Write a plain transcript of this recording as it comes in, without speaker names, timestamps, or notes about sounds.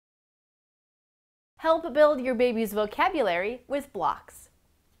Help build your baby's vocabulary with blocks.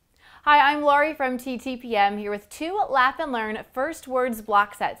 Hi, I'm Laurie from TTPM here with two Laugh and Learn First Words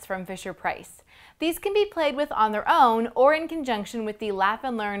block sets from Fisher-Price. These can be played with on their own or in conjunction with the Laugh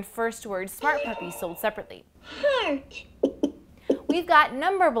and Learn First Words Smart Puppy sold separately. Heart. We've got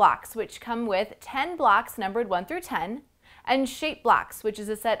number blocks, which come with 10 blocks numbered 1 through 10, and shape blocks, which is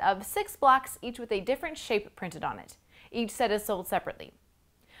a set of 6 blocks, each with a different shape printed on it. Each set is sold separately.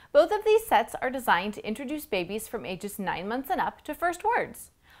 Both of these sets are designed to introduce babies from ages 9 months and up to first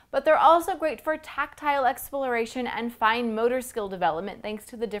words. But they're also great for tactile exploration and fine motor skill development thanks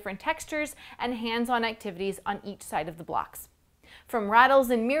to the different textures and hands-on activities on each side of the blocks. From rattles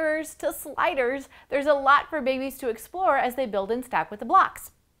and mirrors to sliders, there's a lot for babies to explore as they build and stack with the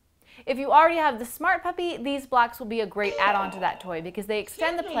blocks. If you already have the Smart Puppy, these blocks will be a great add-on to that toy because they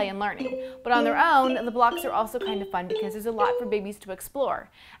extend the play and learning. But on their own, the blocks are also kind of fun because there's a lot for babies to explore.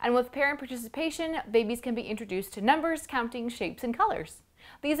 And with parent participation, babies can be introduced to numbers, counting, shapes, and colors.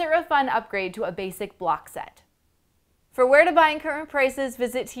 These are a fun upgrade to a basic block set. For where to buy and current prices,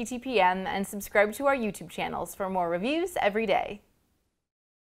 visit TTPM and subscribe to our YouTube channels for more reviews every day.